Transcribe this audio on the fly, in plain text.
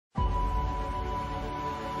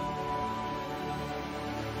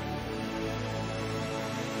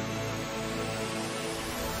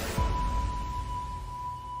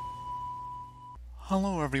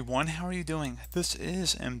Hello everyone, how are you doing? This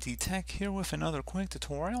is MD Tech here with another quick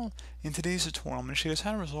tutorial. In today's tutorial, I'm going to show you guys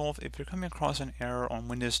how to resolve if you're coming across an error on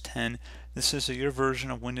Windows 10. This is that your version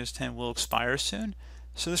of Windows 10 will expire soon.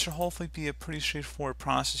 So this should hopefully be a pretty straightforward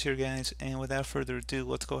process here, guys. And without further ado,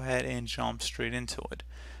 let's go ahead and jump straight into it.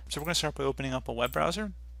 So we're going to start by opening up a web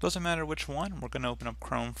browser. Doesn't matter which one. We're going to open up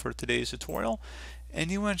Chrome for today's tutorial. And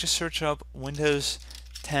you want to just search up Windows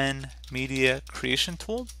 10 Media Creation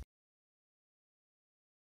Tool.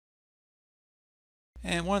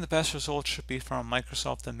 And one of the best results should be from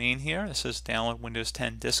Microsoft Domain here. It says download Windows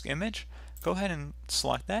 10 disk image. Go ahead and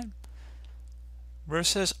select that. Where it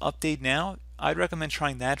says update now, I'd recommend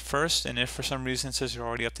trying that first, and if for some reason it says you're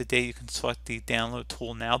already up to date, you can select the download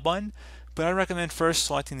tool now button. But I recommend first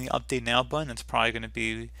selecting the update now button. It's probably going to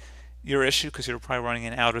be your issue because you're probably running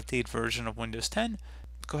an out-of-date version of Windows 10.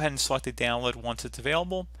 Go ahead and select the download once it's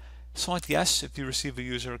available. Select yes if you receive a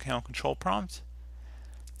user account control prompt.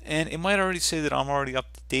 And it might already say that I'm already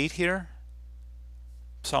up to date here.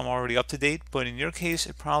 So I'm already up to date, but in your case,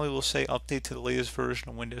 it probably will say update to the latest version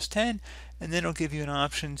of Windows 10, and then it'll give you an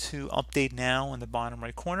option to update now in the bottom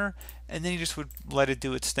right corner, and then you just would let it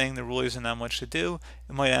do its thing. There really isn't that much to do.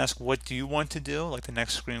 It might ask, what do you want to do? Like the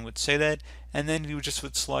next screen would say that, and then you just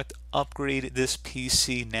would select upgrade this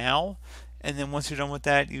PC now, and then once you're done with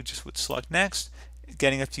that, you just would select next.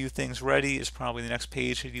 Getting a few things ready is probably the next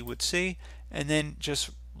page that you would see, and then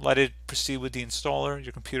just let it proceed with the installer.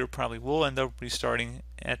 Your computer probably will end up restarting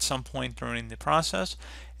at some point during the process,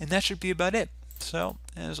 and that should be about it. So,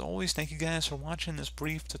 as always, thank you guys for watching this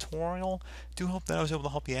brief tutorial. Do hope that I was able to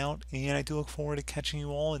help you out, and I do look forward to catching you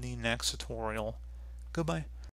all in the next tutorial. Goodbye.